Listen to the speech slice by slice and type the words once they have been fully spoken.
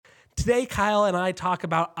Today, Kyle and I talk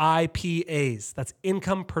about IPAs. That's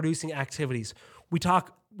income producing activities. We kind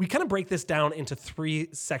of break this down into 3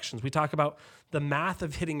 sections. We talk about the math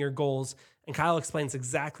of hitting your goals, and Kyle explains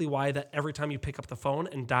exactly why that every time you pick up the phone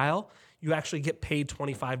and dial, you actually get paid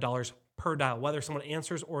 $25 per dial, whether someone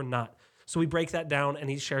answers or not. So we break that down, and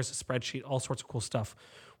he shares a spreadsheet, all sorts of cool stuff.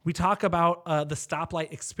 We talk about the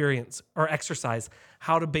stoplight experience or exercise,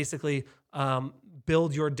 how to basically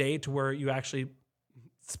build your day to where you actually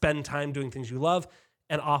spend time doing things you love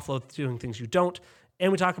and offload doing things you don't.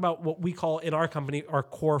 And we talk about what we call in our company our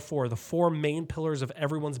core 4, the 4 main pillars of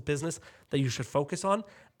everyone's business that you should focus on.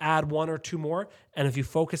 Add 1 or 2 more. And if you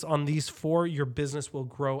focus on these 4, your business will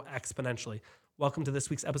grow exponentially. Welcome to this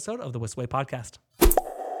week's episode of the Whistleaway Podcast.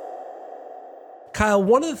 Kyle,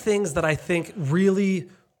 one of the things that I think really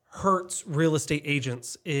hurts real estate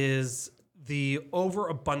agents is the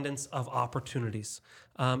overabundance of opportunities.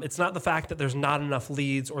 It's not the fact that there's not enough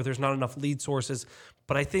leads or there's not enough lead sources,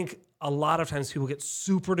 but I think a lot of times people get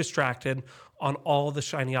super distracted on all the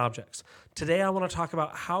shiny objects. Today, I want to talk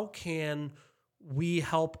about how can we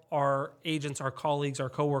help our agents, our colleagues, our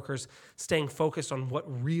coworkers staying focused on what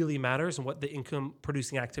really matters and what the income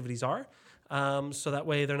producing activities are. So that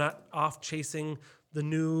way they're not off chasing the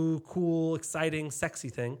new, cool, exciting, sexy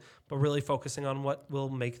thing, but really focusing on what will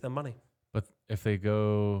make them money. But if they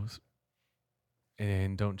go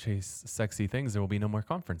and don't chase sexy things, there will be no more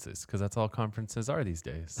conferences because that's all conferences are these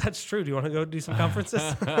days. That's true. Do you want to go do some conferences?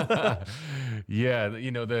 Yeah.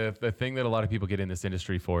 The thing that a lot of people get in this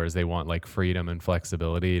industry for is they want like freedom and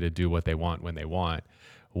flexibility to do what they want when they want.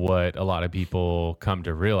 What a lot of people come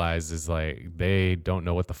to realize is like they don't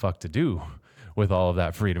know what the fuck to do with all of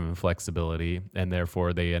that freedom and flexibility, and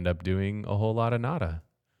therefore they end up doing a whole lot of nada.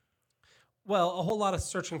 Well, a whole lot of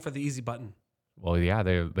searching for the easy button. Well, yeah,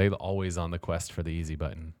 they're always on the quest for the easy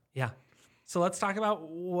button. Yeah. So let's talk about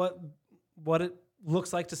what it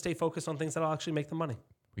looks like to stay focused on things that'll actually make them money.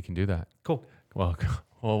 We can do that. Cool.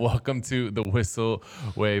 Well, welcome to the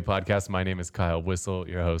Whistleaway Podcast. My name is Kyle Whistle,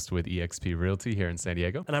 your host with eXp Realty here in San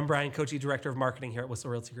Diego. And I'm Brian Kochi, Director of Marketing here at Whistle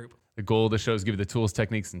Realty Group. The goal of the show is to give you the tools,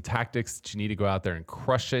 techniques, and tactics that you need to go out there and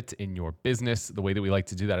crush it in your business. The way that we like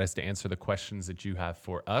to do that is to answer the questions that you have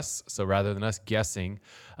for us. So rather than us guessing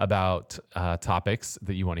about topics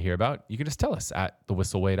that you want to hear about, you can just tell us at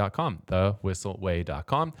thewhistleway.com,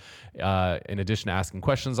 thewhistleway.com. In addition to asking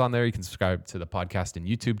questions on there, you can subscribe to the podcast and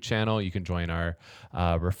YouTube channel. You can join our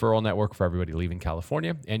referral network for everybody leaving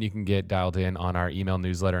California, and you can get dialed in on our email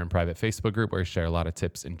newsletter and private Facebook group where we share a lot of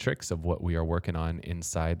tips and tricks of what we are working on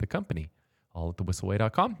inside the company, all at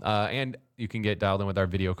thewhistleway.com. And you can get dialed in with our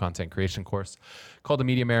video content creation course called the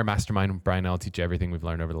Media Mayor Mastermind. Brian and I will teach you everything we've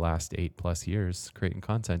learned over the last 8+ years creating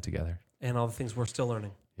content together. And all the things we're still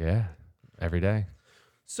learning. Yeah, every day.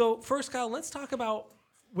 So first, Kyle, let's talk about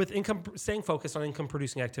staying focused on income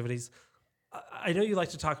producing activities. I know you like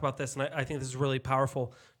to talk about this, and I think this is really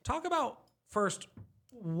powerful. Talk about first,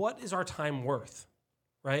 what is our time worth,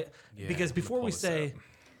 right? Yeah, because before we say,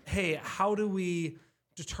 hey, how do we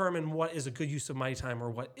determine what is a good use of my time or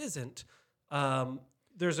what isn't?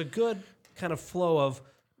 There's a good kind of flow of,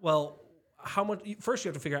 well, how much? First, you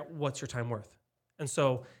have to figure out what's your time worth. And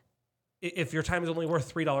so if your time is only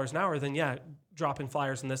worth $3 an hour, then yeah, dropping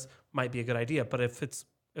flyers in this might be a good idea. But if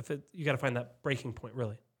you got to find that breaking point,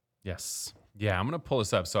 really. Yes. Yeah, I'm going to pull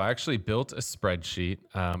this up. So I actually built a spreadsheet.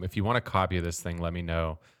 If you want a copy of this thing, let me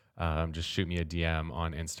know. Just shoot me a DM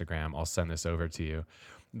on Instagram. I'll send this over to you.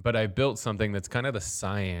 But I built something that's kind of the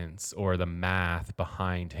science or the math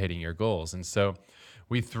behind hitting your goals. And so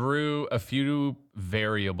we threw a few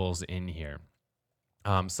variables in here.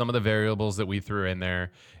 Some of the variables that we threw in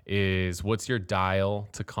there is what's your dial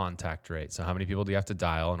to contact rate? So how many people do you have to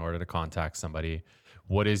dial in order to contact somebody?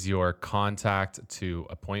 What is your contact to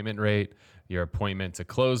appointment rate, your appointment to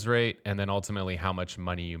close rate, and then ultimately how much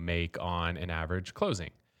money you make on an average closing?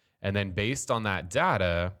 And then based on that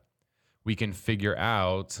data, we can figure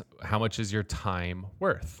out how much is your time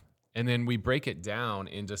worth. And then we break it down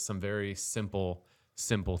into some very simple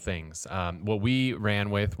things. What we ran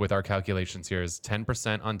with our calculations here is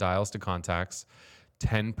 10% on dials to contacts,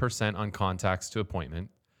 10% on contacts to appointment.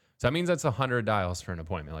 So that means that's 100 dials for an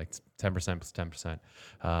appointment, like 10% plus 10%.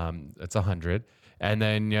 That's 100. And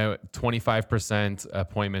then 25%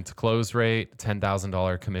 appointment to close rate,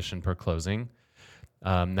 $10,000 commission per closing.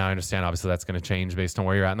 Now I understand, obviously, that's going to change based on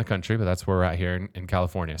where you're at in the country, but that's where we're at here in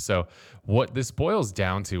California. So what this boils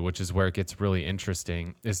down to, which is where it gets really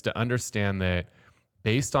interesting, is to understand that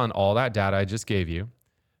based on all that data I just gave you,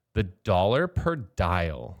 the dollar per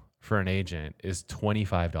dial for an agent is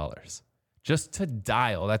 $25. just to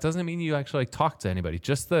dial. That doesn't mean you actually like talk to anybody.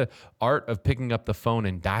 Just the art of picking up the phone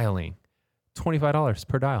and dialing, $25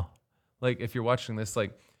 per dial. Like if you're watching this,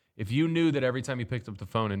 like if you knew that every time you picked up the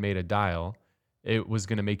phone and made a dial, it was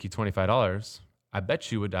going to make you $25, I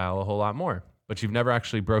bet you would dial a whole lot more. But you've never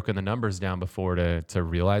actually broken the numbers down before to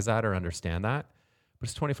realize that or understand that. But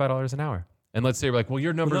it's $25 an hour. And let's say you're like, well,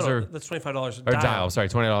 your numbers are... That's $25 a or dial. dial. Sorry,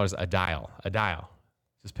 $20 a dial.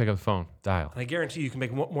 Just pick up the phone, dial. And I guarantee you can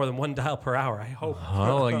make more than one dial per hour, I hope.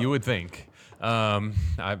 Well, you would think.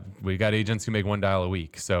 We got agents who make one dial a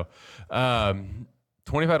week. So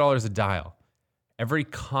 $25 a dial. Every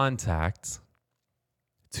contact,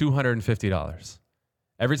 $250.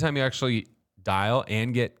 Every time you actually dial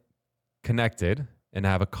and get connected and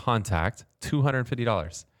have a contact,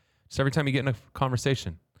 $250. Just every time you get in a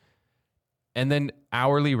conversation. And then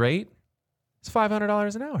hourly rate is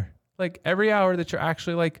 $500 an hour. Like every hour that you're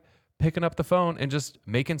actually like picking up the phone and just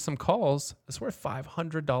making some calls, it's worth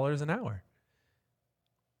 $500 an hour.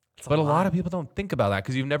 But a lot of people don't think about that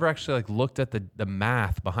because you've never actually like looked at the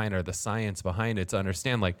math behind it or the science behind it to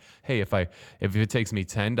understand like, hey, if it takes me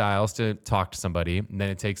 10 dials to talk to somebody, and then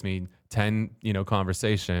it takes me 10,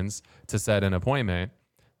 conversations to set an appointment,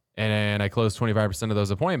 and I close 25% of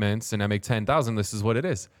those appointments and I make 10,000, this is what it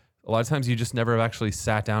is. A lot of times you just never have actually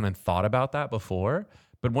sat down and thought about that before.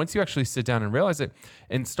 But once you actually sit down and realize it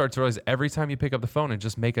and start to realize every time you pick up the phone and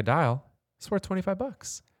just make a dial, it's worth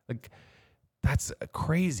 $25. Like that's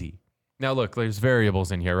crazy. Now look, there's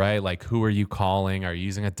variables in here, right? Like who are you calling? Are you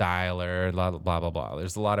using a dialer? Blah, blah, blah, blah.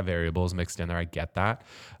 There's a lot of variables mixed in there. I get that.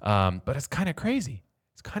 But it's kind of crazy.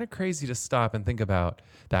 It's kind of crazy to stop and think about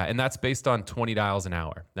that. And that's based on 20 dials an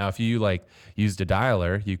hour. Now, if you like used a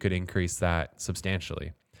dialer, you could increase that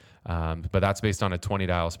substantially. But that's based on a 20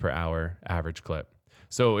 dials per hour average clip.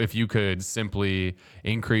 So if you could simply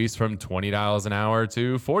increase from 20 dials an hour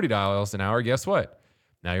to 40 dials an hour, guess what?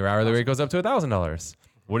 Now your hourly rate goes up to $1,000.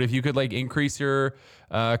 What if you could like increase your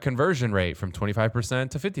conversion rate from 25%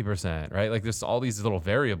 to 50%, right? Like there's all these little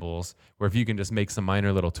variables where if you can just make some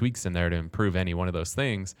minor little tweaks in there to improve any one of those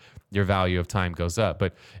things, your value of time goes up.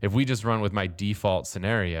 But if we just run with my default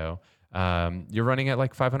scenario, you're running at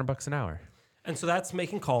like $500 an hour. And so that's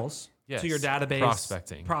making calls to your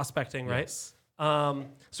database. Prospecting, right? Yes.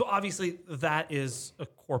 So obviously that is a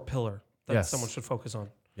core pillar that someone should focus on.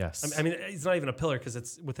 Yes. I mean, it's not even a pillar because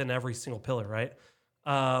it's within every single pillar, right?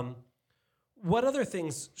 What other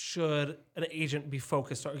things should an agent be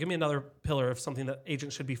focused on? Give me another pillar of something that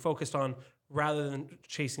agents should be focused on rather than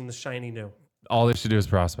chasing the shiny new. All they should do is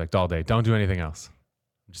prospect all day. Don't do anything else.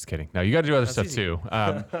 I'm just kidding. Now you got to do other stuff too.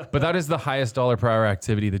 But that is the highest dollar per hour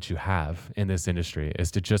activity that you have in this industry is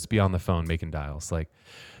to just be on the phone making dials. Like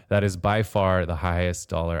that is by far the highest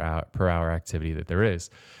dollar per hour activity that there is.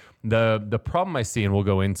 The problem I see, and we'll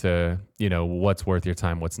go into, what's worth your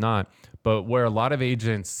time, what's not, but where a lot of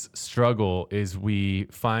agents struggle is we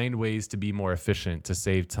find ways to be more efficient, to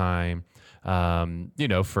save time.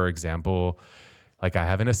 For example, like I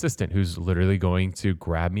have an assistant who's literally going to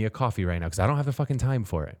grab me a coffee right now because I don't have the fucking time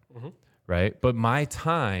for it. Mm-hmm. Right. But my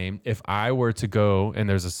time, if I were to go and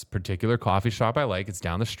there's a particular coffee shop I like, it's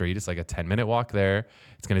down the street. It's like a 10-minute walk there.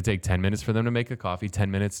 It's going to take 10 minutes for them to make the coffee, 10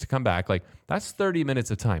 minutes to come back. Like that's 30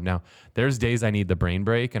 minutes of time. Now there's days I need the brain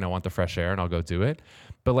break and I want the fresh air and I'll go do it.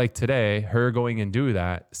 But like today, her going and do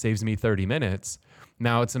that saves me 30 minutes.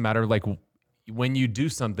 Now it's a matter of like when you do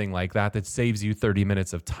something like that saves you 30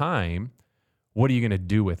 minutes of time, what are you going to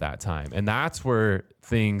do with that time? And that's where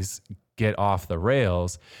things get off the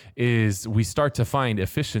rails is we start to find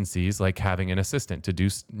efficiencies like having an assistant to do,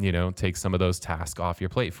 take some of those tasks off your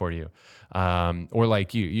plate for you. Or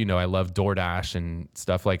like I love DoorDash and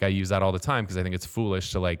stuff. Like I use that all the time because I think it's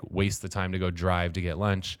foolish to like waste the time to go drive to get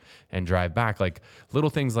lunch and drive back. Like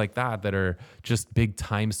little things like that are just big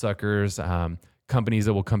time suckers. Companies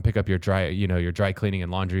that will come pick up your dry cleaning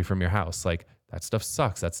and laundry from your house. Like that stuff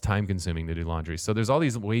sucks. That's time consuming to do laundry. So there's all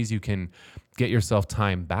these ways you can get yourself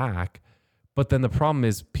time back. But then the problem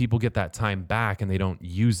is people get that time back and they don't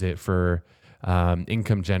use it for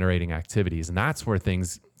income generating activities. And that's where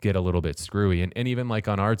things get a little bit screwy. And even like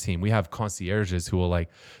on our team, we have concierges who will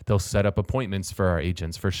they'll set up appointments for our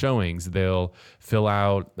agents for showings. They'll fill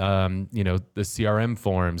out, the CRM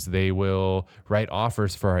forms. They will write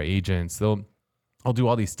offers for our agents. I'll do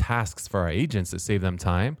all these tasks for our agents that save them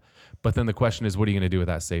time. But then the question is, what are you going to do with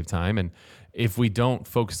that saved time? And if we don't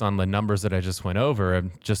focus on the numbers that I just went over,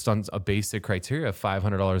 just on a basic criteria of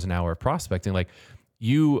 $500 an hour of prospecting, like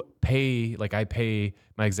I pay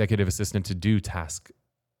my executive assistant to do tasks,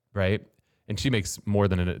 right? And she makes more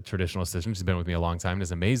than a traditional assistant. She's been with me a long time and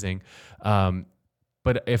is amazing.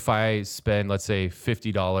 But if I spend, let's say,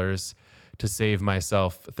 $50 to save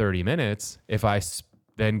myself 30 minutes, if I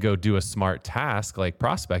then go do a smart task like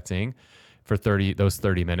prospecting for those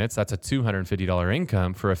 30 minutes, that's a $250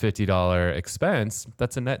 income for a $50 expense.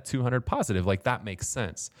 That's a net 200 positive. Like that makes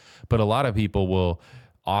sense. But a lot of people will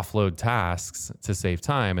offload tasks to save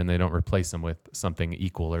time and they don't replace them with something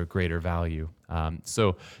equal or greater value.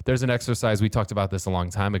 So there's an exercise, we talked about this a long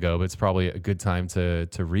time ago, but it's probably a good time to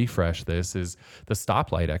refresh this, is the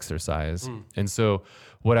stoplight exercise. And so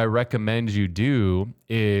what I recommend you do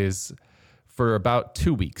is, for about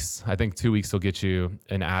 2 weeks, I think 2 weeks will get you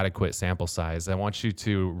an adequate sample size. I want you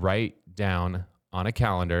to write down on a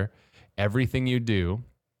calendar everything you do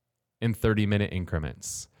in 30-minute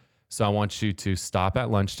increments. So I want you to stop at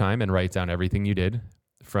lunchtime and write down everything you did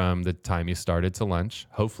from the time you started to lunch.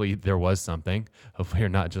 Hopefully there was something. Hopefully you're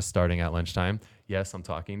not just starting at lunchtime. Yes, I'm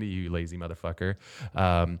talking to you, lazy motherfucker.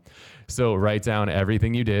 So write down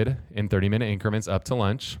everything you did in 30-minute increments up to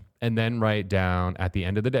lunch, and then write down at the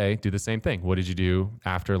end of the day, do the same thing. What did you do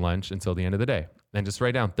after lunch until the end of the day? And just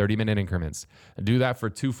write down 30-minute increments. And do that for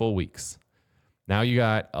 2 full weeks. Now you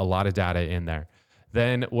got a lot of data in there.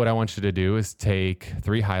 Then what I want you to do is take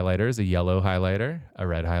 3 highlighters, a yellow highlighter, a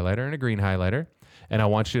red highlighter, and a green highlighter. And I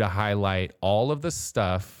want you to highlight all of the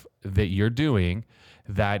stuff that you're doing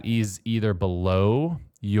that is either below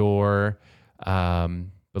your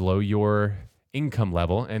income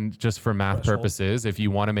level. And just for math purposes, if you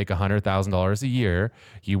want to make $100,000 a year,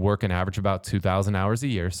 you work an average about 2,000 hours a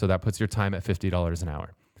year. So that puts your time at $50 an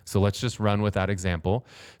hour. So let's just run with that example.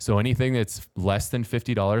 So anything that's less than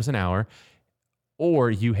 $50 an hour, or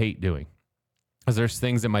you hate doing, because there's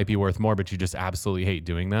things that might be worth more, but you just absolutely hate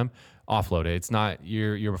doing them, offload it. It's not,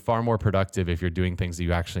 you're far more productive if you're doing things that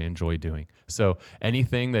you actually enjoy doing. So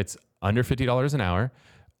anything that's under $50 an hour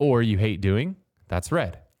or you hate doing, that's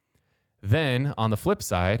red. Then on the flip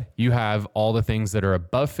side, you have all the things that are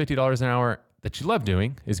above $50 an hour that you love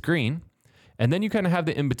doing is green. And then you kind of have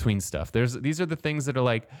the in-between stuff. These are the things that are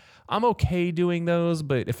like, I'm okay doing those,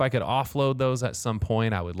 but if I could offload those at some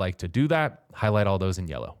point, I would like to do that. Highlight all those in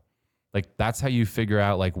yellow. Like that's how you figure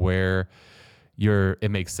out like where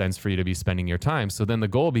it makes sense for you to be spending your time. So then the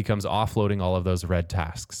goal becomes offloading all of those red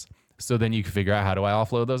tasks. So then you can figure out, how do I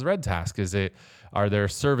offload those red tasks? Are there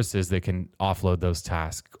services that can offload those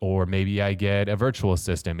tasks? Or maybe I get a virtual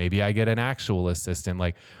assistant. Maybe I get an actual assistant.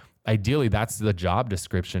 Like ideally that's the job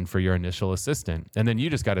description for your initial assistant. And then you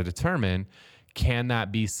just got to determine, can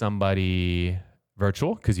that be somebody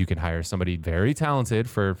virtual? Because you can hire somebody very talented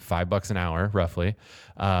for $5 an hour, roughly,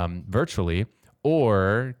 virtually.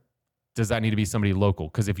 Or does that need to be somebody local?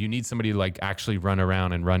 Because if you need somebody to like actually run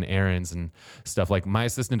around and run errands and stuff, like my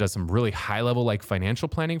assistant does some really high level like financial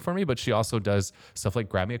planning for me, but she also does stuff like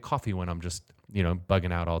grab me a coffee when I'm just,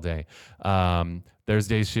 bugging out all day. There's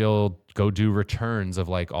days she'll go do returns of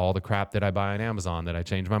like all the crap that I buy on Amazon that I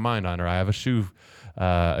change my mind on, or I have a shoe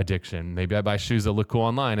addiction. Maybe I buy shoes that look cool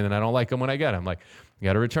online and then I don't like them when I get them. Like, you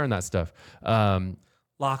got to return that stuff.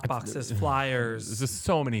 Lock boxes, flyers. There's just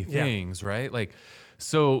so many things, right? Like,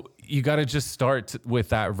 so you got to just start with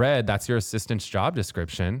that red. That's your assistant's job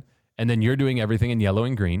description. And then you're doing everything in yellow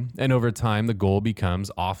and green. And over time, the goal becomes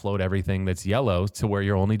offload everything that's yellow to where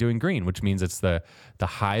you're only doing green, which means it's the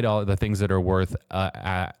high dollar, the things that are worth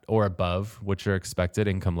at or above what your expected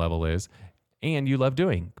income level is. And you love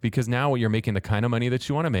doing, because now you're making the kind of money that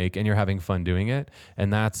you want to make and you're having fun doing it.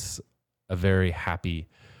 And that's a very happy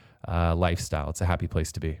lifestyle. It's a happy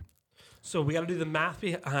place to be. So we got to do the math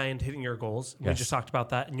behind hitting your goals. We just talked about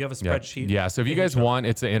that, and you have a spreadsheet. Yeah. So if you guys want,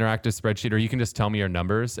 it's an interactive spreadsheet, or you can just tell me your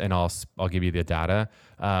numbers and I'll give you the data.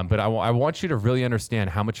 But I want you to really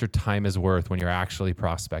understand how much your time is worth when you're actually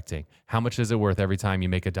prospecting. How much is it worth every time you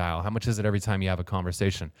make a dial? How much is it every time you have a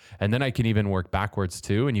conversation? And then I can even work backwards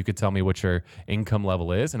too, and you could tell me what your income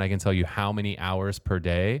level is, and I can tell you how many hours per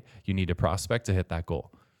day you need to prospect to hit that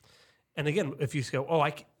goal. And again, if you go,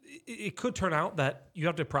 it could turn out that you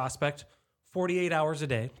have to prospect 48 hours a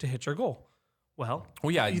day to hit your goal. Well,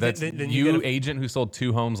 that's then you agent who sold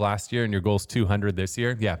 2 homes last year and your goal's 200 this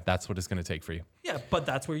year. Yeah, that's what it's going to take for you. Yeah, but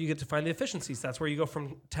that's where you get to find the efficiencies. That's where you go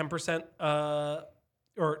from 10%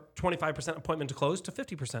 or 25% appointment to close to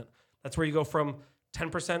 50%. That's where you go from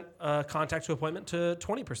 10% contact to appointment to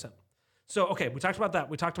 20%. So, okay, we talked about that.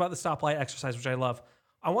 We talked about the stoplight exercise, which I love.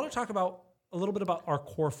 I want to talk about a little bit about our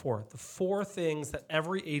core 4, the 4 things that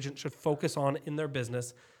every agent should focus on in their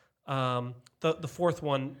business. The fourth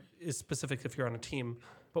one is specific if you're on a team,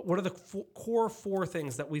 but what are the core 4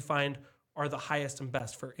 things that we find are the highest and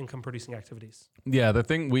best for income producing activities? Yeah, the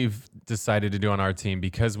thing we've decided to do on our team,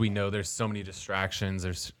 because we know there's so many distractions,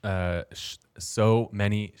 there's so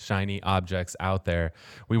many shiny objects out there,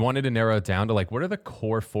 we wanted to narrow it down to like, what are the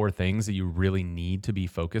core 4 things that you really need to be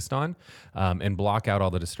focused on, and block out all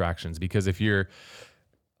the distractions. Because if you're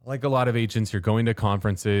like a lot of agents, you're going to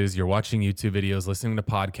conferences, you're watching YouTube videos, listening to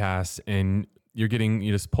podcasts, and you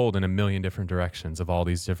just pulled in a million different directions of all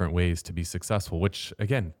these different ways to be successful, which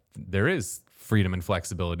again, there is freedom and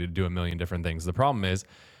flexibility to do a million different things. The problem is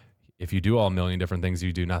if you do all a million different things,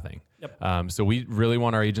 you do nothing. Yep. So we really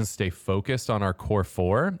want our agents to stay focused on our core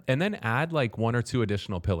 4 and then add like 1 or 2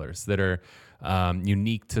 additional pillars that are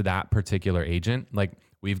unique to that particular agent. Like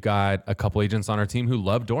we've got a couple agents on our team who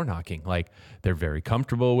love door knocking. Like they're very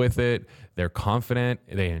comfortable with it. They're confident.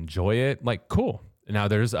 They enjoy it. Like, cool. Now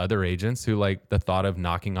there's other agents who like the thought of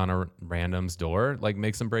knocking on a random's door, like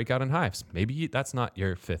makes them break out in hives. Maybe that's not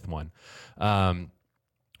your 5th one.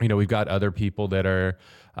 We've got other people that are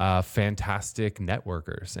fantastic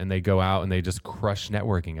networkers and they go out and they just crush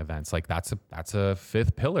networking events. Like that's a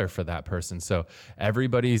 5th pillar for that person. So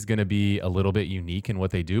everybody's going to be a little bit unique in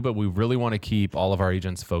what they do, but we really want to keep all of our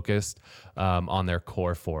agents focused on their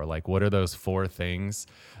core 4. Like what are those 4 things?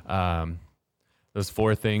 Those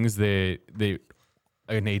 4 things that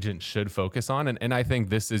an agent should focus on. And I think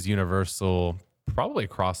this is universal probably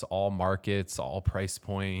across all markets, all price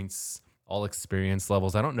points, all experience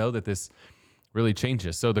levels. I don't know that this really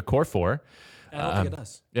changes. So the core 4. I don't think it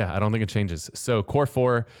does. Yeah, I don't think it changes. So core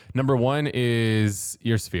 4, number 1 is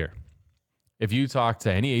your sphere. If you talk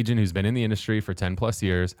to any agent who's been in the industry for 10 plus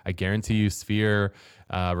years, I guarantee you sphere,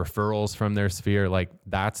 referrals from their sphere, like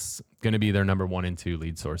that's going to be their number 1 and 2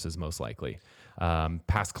 lead sources most likely.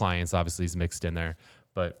 Past clients obviously is mixed in there,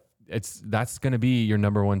 but that's going to be your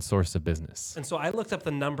number 1 source of business. And so I looked up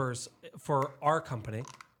the numbers for our company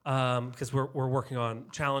because we're working on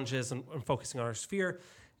challenges and focusing on our sphere.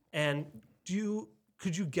 And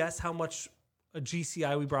could you guess how much a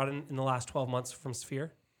GCI we brought in the last 12 months from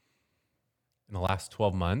Sphere? In the last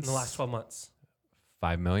 12 months? In the last 12 months.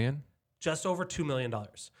 5 million? Just over $2 million.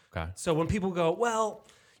 Okay. So when people go, well,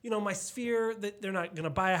 my sphere, they're not going to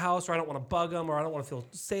buy a house, or I don't want to bug them, or I don't want to feel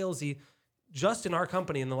salesy. Just in our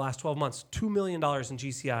company in the last 12 months, $2 million in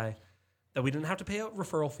GCI that we didn't have to pay a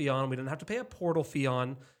referral fee on. We didn't have to pay a portal fee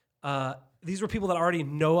on. These were people that already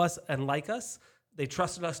know us and like us. They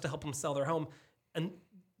trusted us to help them sell their home. And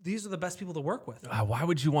these are the best people to work with. Why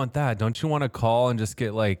would you want that? Don't you want to call and just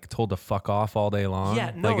get like told to fuck off all day long?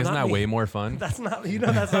 Yeah, no, like, isn't that me. way more fun? That's not,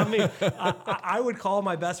 that's not me. I would call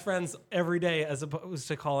my best friends every day as opposed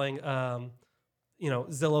to calling,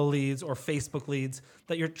 Zillow leads or Facebook leads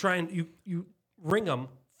that you're trying, you ring them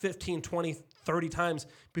 15, 20, 30 times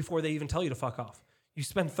before they even tell you to fuck off. You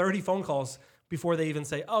spend 30 phone calls before they even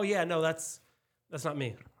say, oh yeah, no, that's not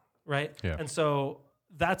me. Right. Yeah. And so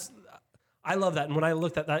I love that. And when I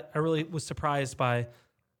looked at that, I really was surprised by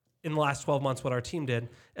in the last 12 months what our team did,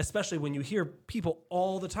 especially when you hear people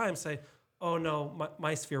all the time say, oh no,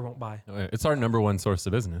 my sphere won't buy. It's our number 1 source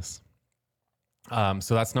of business.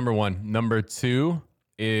 So that's number 1. Number 2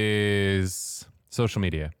 is social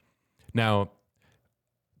media. Now,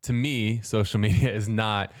 to me, social media is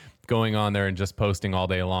not going on there and just posting all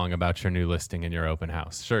day long about your new listing in your open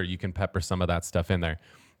house. Sure, you can pepper some of that stuff in there,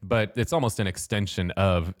 but it's almost an extension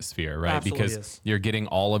of Sphere, right? Absolutely because is. You're getting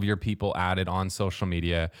all of your people added on social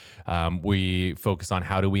media. We focus on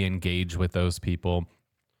how do we engage with those people.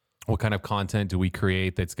 What kind of content do we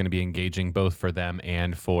create that's going to be engaging both for them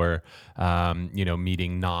and for,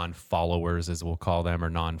 meeting non-followers, as we'll call them, or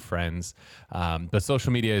non-friends. But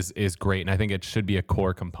social media is great, and I think it should be a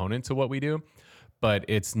core component to what we do. But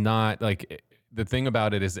it's not like, the thing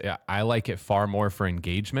about it is I like it far more for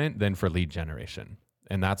engagement than for lead generation.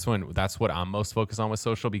 And that's what I'm most focused on with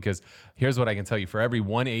social, because here's what I can tell you. For every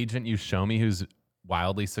 1 agent you show me who's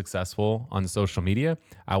wildly successful on social media,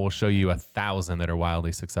 I will show you 1,000 that are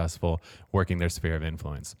wildly successful working their sphere of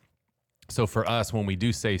influence. So for us, when we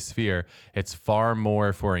do say sphere, it's far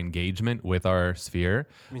more for engagement with our sphere.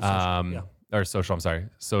 Or social, I'm sorry.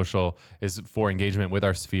 Social is for engagement with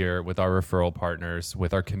our sphere, with our referral partners,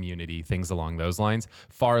 with our community, things along those lines.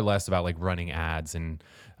 Far less about like running ads and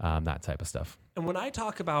that type of stuff. And when I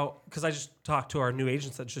talk about, because I just talked to our new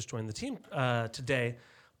agents that just joined the team today,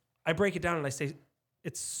 I break it down and I say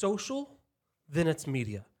it's social, then it's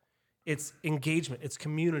media. It's engagement, it's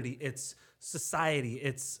community, it's society,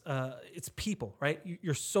 it's people, right?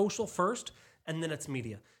 You're social first, and then it's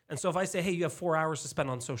media. And so if I say, hey, you have 4 hours to spend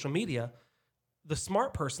on social media, the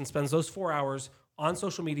smart person spends those 4 hours on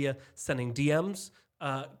social media, sending DMs,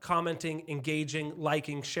 commenting, engaging,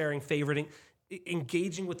 liking, sharing, favoriting.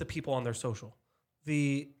 engaging with the people on their social.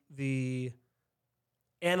 The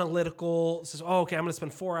analytical says, oh, okay, I'm going to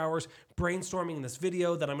spend 4 hours brainstorming this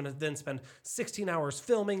video that I'm going to then spend 16 hours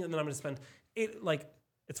filming, and then I'm going to spend 8. Like,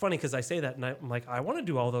 it's funny because I say that, and I'm like, I want to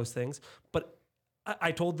do all those things, but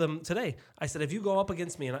I told them today, I said, if you go up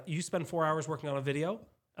against me and you spend 4 hours working on a video,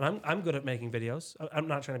 and I'm good at making videos. I'm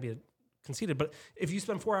not trying to be conceited, but if you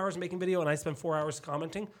spend 4 hours making video and I spend 4 hours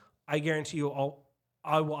commenting, I guarantee you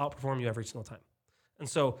I will outperform you every single time. And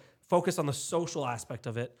so focus on the social aspect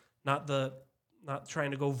of it, not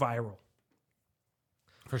trying to go viral.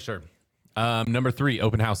 For sure. Number 3,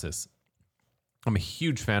 open houses. I'm a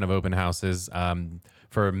huge fan of open houses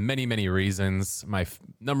for many, many reasons. My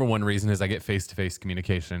number one reason is I get face-to-face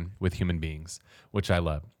communication with human beings, which I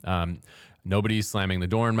love. Nobody's slamming the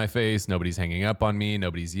door in my face. Nobody's hanging up on me.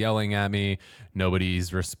 Nobody's yelling at me.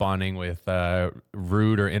 Nobody's responding with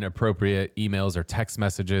rude or inappropriate emails or text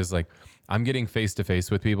messages. Like, I'm getting face-to-face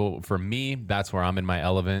with people. For me, that's where I'm in my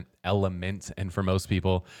element. And for most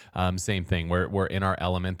people, same thing. We're in our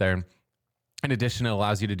element there. In addition, it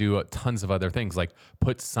allows you to do tons of other things, like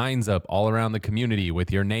put signs up all around the community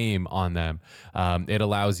with your name on them. It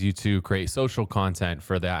allows you to create social content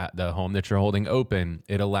for the home that you're holding open.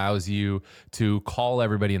 It allows you to call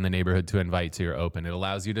everybody in the neighborhood to invite to your open. It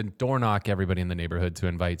allows you to door knock everybody in the neighborhood to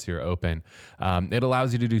invite to your open. It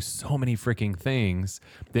allows you to do so many freaking things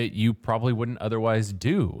that you probably wouldn't otherwise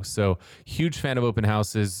do. So, huge fan of open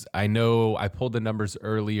houses. I know I pulled the numbers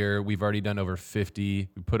earlier. We've already done over 50.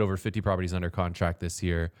 We put over 50 properties under contract this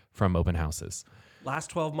year from open houses. Last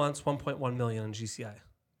 12 months, 1.1 million in GCI.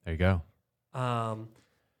 There you go.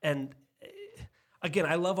 And again,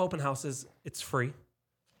 I love open houses. It's free.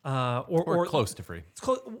 Or close to free.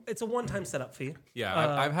 It's a one-time setup fee.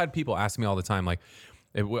 Yeah, I've had people ask me all the time, like,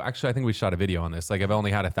 actually, I think we shot a video on this. Like, I've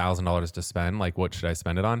only had $1,000 to spend. Like, what should I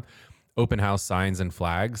spend it on? Open house signs and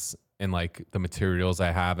flags, and like the materials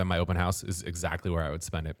I have in my open house is exactly where I would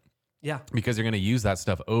spend it. Yeah. Because you're going to use that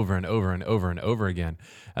stuff over and over and over and over again,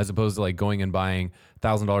 as opposed to like going and buying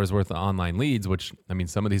 $1,000 worth of online leads, which, I mean,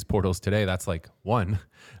 some of these portals today, that's like one,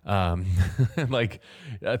 like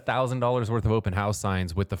 $1,000 worth of open house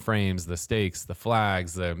signs with the frames, the stakes, the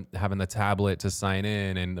flags, having the tablet to sign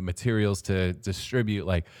in and the materials to distribute.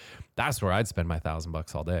 Like, that's where I'd spend my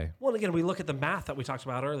 $1,000 all day. Well, again, we look at the math that we talked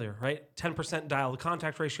about earlier, right? 10% dial to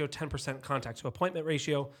contact ratio, 10% contact to appointment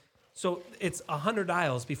ratio. So it's 100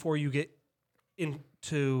 dials before you get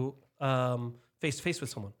into face-to-face with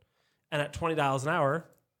someone. And at 20 dials an hour,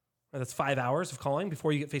 that's 5 hours of calling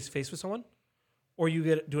before you get face-to-face with someone. Or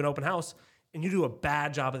you do an open house, and you do a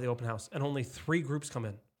bad job at the open house, and only 3 groups come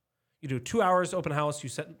in. You do 2 hours open house, you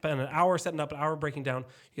spend an hour setting up, an hour breaking down,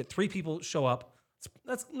 you get 3 people show up.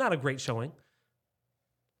 That's not a great showing.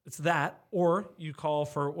 It's that, or you call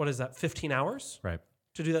for, 15 hours? Right.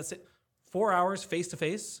 To do that 4 hours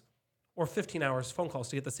face-to-face, or 15 hours phone calls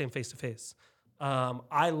to get the same face-to-face.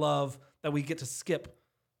 I love that we get to skip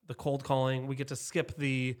the cold calling. We get to skip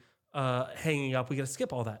the hanging up. We get to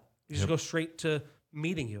skip all that. You just go straight to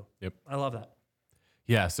meeting you. Yep. I love that.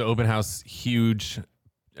 Yeah, so open house, huge.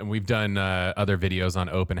 And we've done other videos on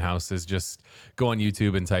open houses. Just go on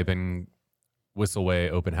YouTube and type in Whistleway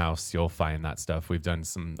open house. You'll find that stuff. We've done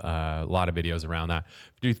a lot of videos around that.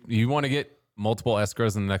 Do you want to get multiple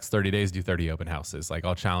escrows in the next 30 days, do 30 open houses. Like,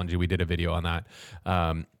 I'll challenge you. We did a video on that.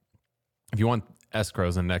 If you want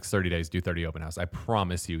escrows in the next 30 days, do 30 open house. I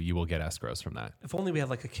promise you will get escrows from that. If only we had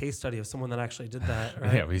like a case study of someone that actually did that.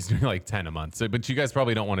 Right? Yeah, he's doing like 10 a month. So, but you guys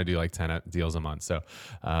probably don't want to do like 10 deals a month. So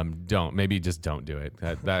just don't do it.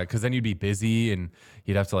 Because then you'd be busy and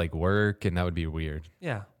you'd have to like work, and that would be weird.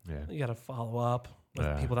 Yeah. You got to follow up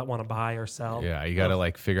with people that want to buy or sell. Yeah, you got to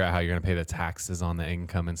like figure out how you're going to pay the taxes on the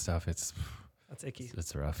income and stuff. That's icky.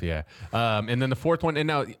 It's rough, yeah. And then the fourth one, and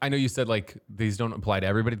now I know you said like these don't apply to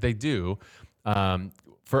everybody. They do.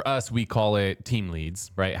 For us, we call it team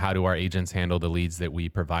leads, right? How do our agents handle the leads that we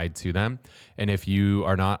provide to them? And if you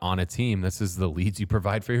are not on a team, this is the leads you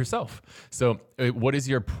provide for yourself. So what is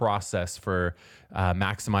your process for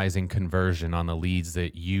maximizing conversion on the leads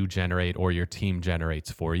that you generate or your team generates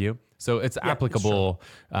for you? So it's applicable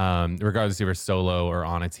regardless if you're solo or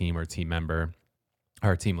on a team or team member.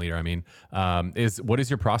 Our team leader, what is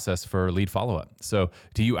your process for lead follow-up? So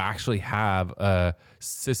do you actually have a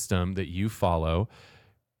system that you follow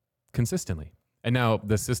consistently? And now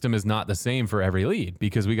the system is not the same for every lead,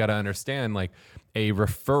 because we got to understand, like, a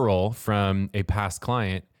referral from a past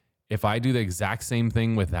client, if I do the exact same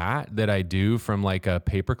thing with that I do from like a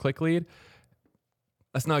pay-per-click lead,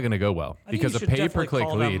 that's not going to go well, because a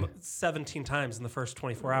pay-per-click lead 17 times in the first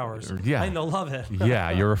 24 hours. Yeah. And they'll love it.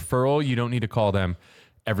 Yeah. Your referral, you don't need to call them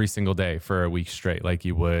every single day for a week straight, like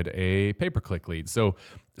you would a pay-per-click lead. So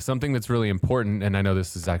something that's really important, and I know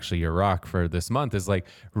this is actually your rock for this month, is like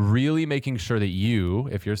really making sure that you,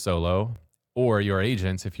 if you're solo, or your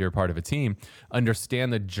agents, if you're part of a team,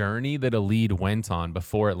 understand the journey that a lead went on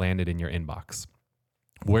before it landed in your inbox.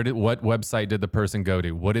 What website did the person go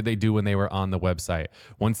to? What did they do when they were on the website?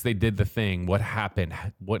 Once they did the thing, what happened?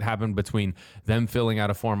 What happened between them filling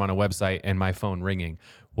out a form on a website and my phone ringing?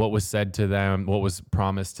 What was said to them? What was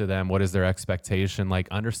promised to them? What is their expectation? Like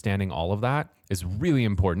understanding all of that is really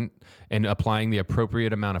important, and applying the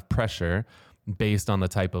appropriate amount of pressure based on the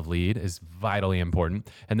type of lead is vitally important.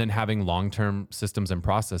 And then having long-term systems and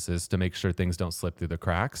processes to make sure things don't slip through the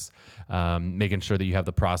cracks, making sure that you have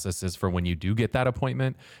the processes for when you do get that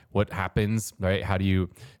appointment, what happens, right? How do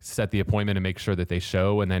you set the appointment and make sure that they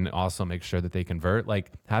show, and then also make sure that they convert,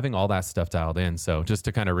 like having all that stuff dialed in. So just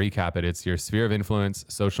to kind of recap it, it's your sphere of influence,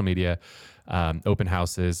 social media, open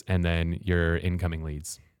houses, and then your incoming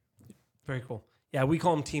leads. Very cool. Yeah, we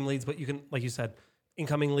call them team leads, but you can, like you said,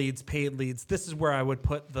 incoming leads, paid leads. This is where I would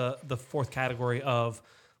put the fourth category of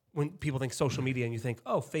when people think social media and you think,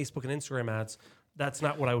 oh, Facebook and Instagram ads. That's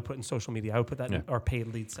not what I would put in social media. I would put that in our paid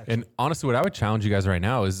lead section. And honestly, what I would challenge you guys right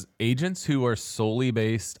now is agents who are solely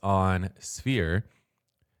based on Sphere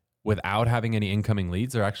without having any incoming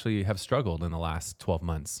leads are actually have struggled in the last 12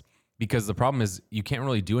 months, because the problem is you can't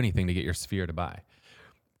really do anything to get your Sphere to buy.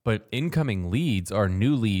 But incoming leads are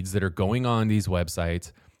new leads that are going on these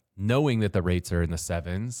websites, knowing that the rates are in the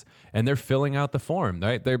 7s, and they're filling out the form,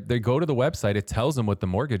 right? They go to the website. It tells them what the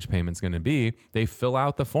mortgage payment's going to be. They fill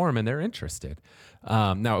out the form and they're interested.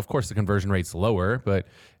 Now, of course, the conversion rate's lower, but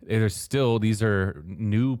there's still, these are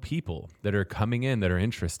new people that are coming in that are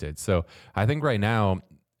interested. So I think right now,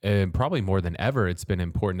 and probably more than ever, it's been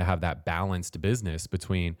important to have that balanced business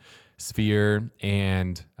between Sphere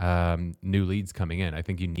and new leads coming in. I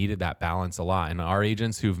think you needed that balance a lot. And our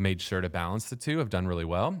agents who've made sure to balance the two have done really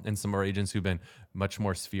well. And some of our agents who've been much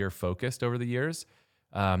more Sphere focused over the years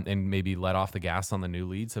and maybe let off the gas on the new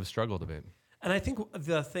leads have struggled a bit. And I think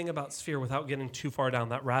the thing about Sphere, without getting too far down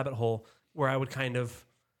that rabbit hole, where I would kind of,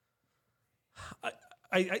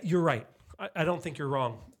 you're right. I don't think you're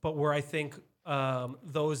wrong. But where I think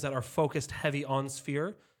those that are focused heavy on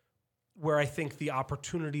Sphere, where I think the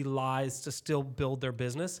opportunity lies to still build their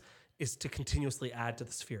business, is to continuously add to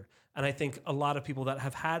the Sphere. And I think a lot of people that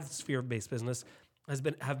have had Sphere-based business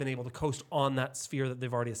have been able to coast on that Sphere that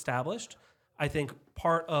they've already established. I think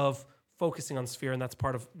part of focusing on Sphere, and that's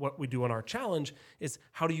part of what we do on our challenge, is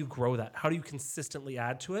how do you grow that? How do you consistently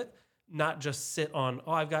add to it? Not just sit on,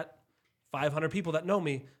 oh, I've got 500 people that know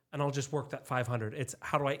me, and I'll just work that 500. It's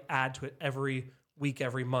how do I add to it every week,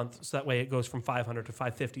 every month, so that way it goes from 500 to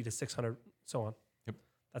 550 to 600, so on. Yep.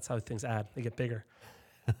 That's how things add. They get bigger.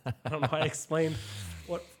 I don't know how I explained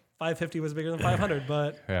what 550 was bigger than 500,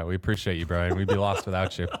 but... Yeah, we appreciate you, Brian. We'd be lost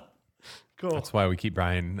without you. Cool. That's why we keep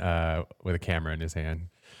Brian with a camera in his hand.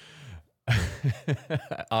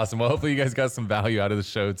 Awesome. Well, hopefully you guys got some value out of the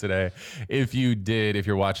show today. If you did, if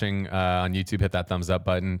you're watching on YouTube, hit that thumbs up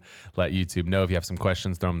button. Let YouTube know. If you have some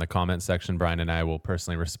questions, throw them in the comment section. Brian and I will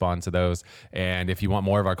personally respond to those. And if you want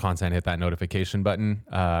more of our content, hit that notification button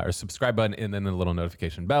or subscribe button, and then the little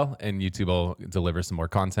notification bell, and YouTube will deliver some more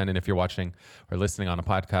content. And if you're watching or listening on a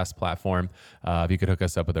podcast platform, if you could hook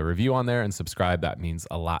us up with a review on there and subscribe, that means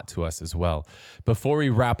a lot to us as well. Before we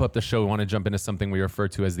wrap up the show, we want to jump into something we refer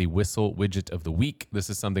to as the Whistle widget of the week.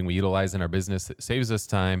 This is something we utilize in our business that saves us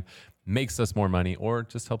time, makes us more money, or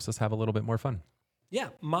just helps us have a little bit more fun. Yeah,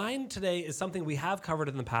 mine today is something we have covered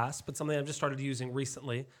in the past, but something I've just started using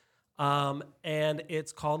recently. And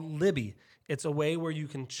it's called Libby. It's a way where you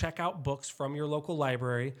can check out books from your local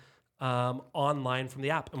library online from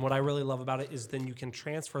the app. And what I really love about it is then you can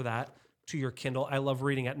transfer that to your Kindle. I love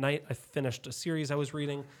reading at night. I finished a series I was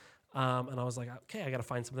reading, and I was like, okay, I got to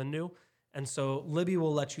find something new. And so Libby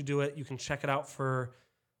will let you do it. You can check it out for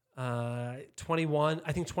 21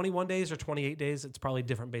 days or 28 days. It's probably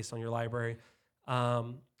different based on your library.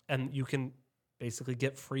 And you can basically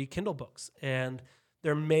get free Kindle books. And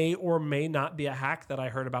there may or may not be a hack that I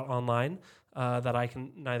heard about online that I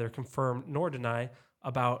can neither confirm nor deny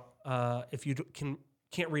about if you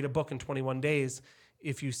can't read a book in 21 days,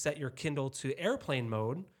 if you set your Kindle to airplane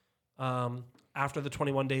mode, after the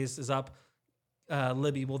 21 days is up,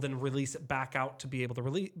 Libby will then release it back out to be able to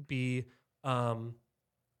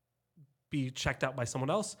be checked out by someone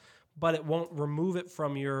else, but it won't remove it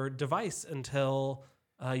from your device until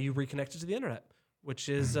you reconnect it to the internet, which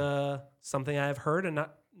is something I've heard and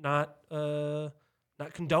not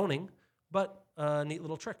condoning, but a neat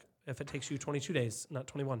little trick if it takes you 22 days, not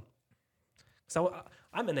 21. So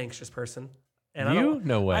I'm an anxious person. And I You? don't,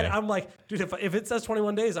 No way. I'm like, dude, if it says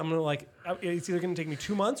 21 days, I'm gonna like, it's either gonna take me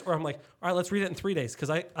 2 months or I'm like, all right, let's read it in 3 days because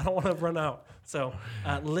I don't want to run out. So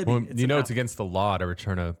Libby, Well, it's you know an it's app. against the law to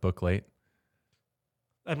return a book late.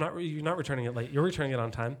 You're not returning it late. You're returning it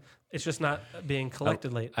on time. It's just not being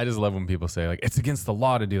collected late. I just love when people say like it's against the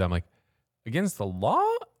law to do that. I'm like, against the law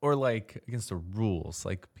or like against the rules?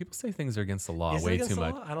 Like people say things are against the law Is it way against too the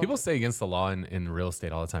much. law? I don't People think- say against the law in real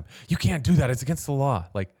estate all the time. You can't do that. It's against the law.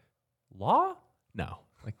 Like law? No.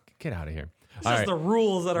 Like get out of here. It's just the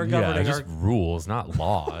rules that are Yeah, governing just our. rules, not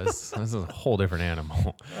laws. This is a whole different animal.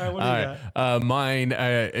 All right, what do you got? Mine.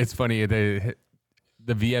 It's funny. The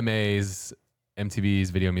VMAs, MTV's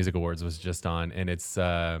Video Music Awards was just on, and it's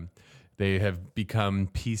they have become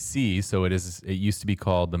PC. So it used to be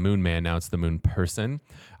called the Moon Man. Now it's the Moon Person.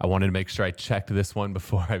 I wanted to make sure I checked this one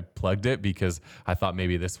before I plugged it because I thought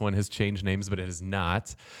maybe this one has changed names, but it has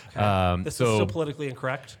not. This is still politically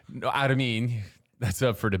incorrect. No, I mean, that's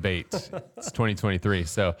up for debate. It's 2023.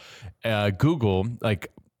 So Google,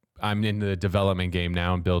 like I'm in the development game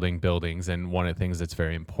now and building buildings. And one of the things that's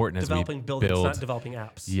very important Developing as we buildings, build, not developing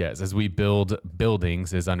apps. yes, as we build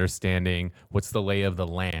buildings is understanding what's the lay of the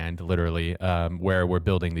land, literally, where we're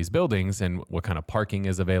building these buildings and what kind of parking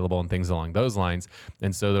is available and things along those lines.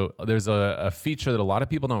 And so there's a feature that a lot of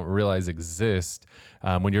people don't realize exists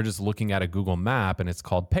when you're just looking at a Google map, and it's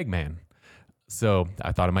called Pegman. So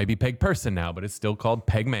I thought it might be Peg Person now, but it's still called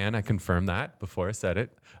Pegman. I confirmed that before I said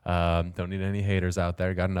it. Don't need any haters out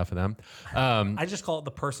there. Got enough of them. I just call it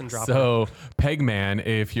the person dropper. So Pegman,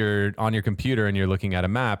 if you're on your computer and you're looking at a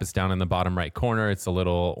map, it's down in the bottom right corner. It's a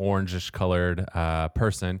little orangish colored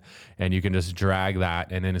person, and you can just drag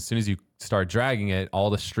that. And then as soon as you start dragging it,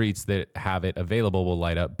 all the streets that have it available will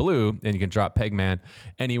light up blue, and you can drop Pegman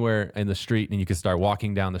anywhere in the street, and you can start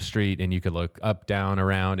walking down the street, and you could look up, down,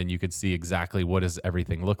 around, and you could see exactly what does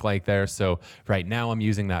everything look like there. So right now I'm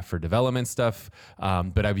using that for development stuff,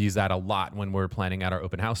 but I've used that a lot when we're planning out our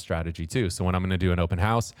open house strategy too. So when I'm going to do an open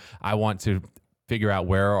house, I want to figure out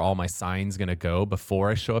where are all my signs going to go before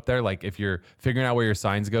I show up there. Like if you're figuring out where your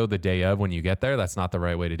signs go the day of when you get there, that's not the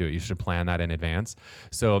right way to do it. You should plan that in advance.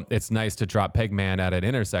 So it's nice to drop Pegman at an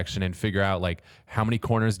intersection and figure out like how many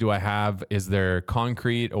corners do I have? Is there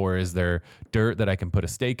concrete or is there dirt that I can put a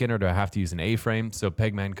stake in, or do I have to use an A-frame? So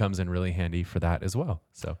Pegman comes in really handy for that as well.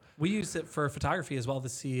 So we use it for photography as well to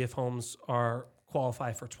see if homes are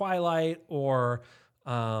qualify for twilight or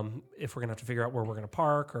if we're going to have to figure out where we're going to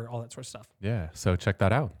park or all that sort of stuff. yeah, so check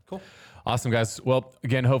that out. Cool. Awesome, guys. Well,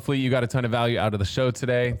 again, hopefully you got a ton of value out of the show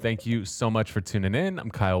today. Thank you so much for tuning in. I'm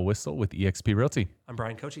Kyle Whistle with eXp Realty. I'm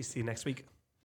Brian Kochi. See you next week.